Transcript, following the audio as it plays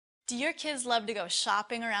Do your kids love to go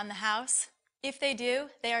shopping around the house? If they do,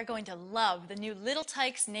 they are going to love the new Little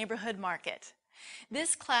Tikes Neighborhood Market.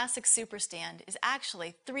 This classic superstand is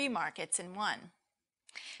actually 3 markets in one.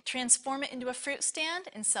 Transform it into a fruit stand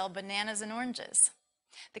and sell bananas and oranges.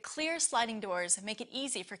 The clear sliding doors make it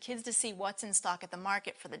easy for kids to see what's in stock at the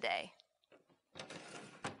market for the day.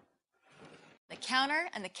 The counter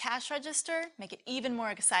and the cash register make it even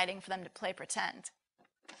more exciting for them to play pretend.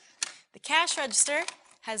 The cash register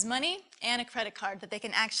has money and a credit card that they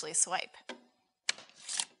can actually swipe.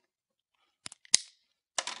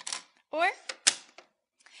 Or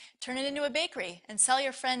turn it into a bakery and sell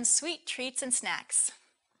your friends sweet treats and snacks.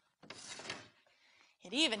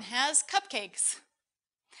 It even has cupcakes.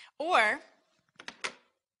 Or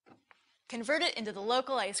convert it into the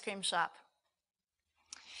local ice cream shop.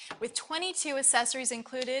 With 22 accessories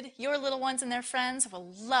included, your little ones and their friends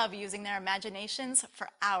will love using their imaginations for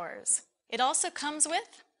hours. It also comes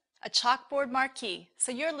with a chalkboard marquee,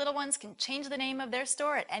 so your little ones can change the name of their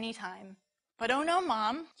store at any time. But oh no,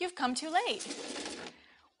 Mom, you've come too late.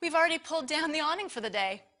 We've already pulled down the awning for the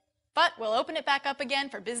day, but we'll open it back up again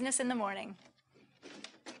for business in the morning.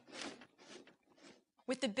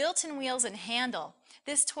 With the built-in wheels and handle,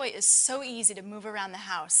 this toy is so easy to move around the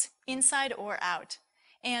house, inside or out.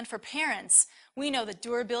 And for parents, we know that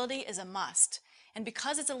durability is a must. And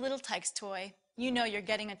because it's a Little Tikes toy, you know you're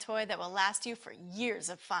getting a toy that will last you for years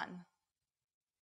of fun.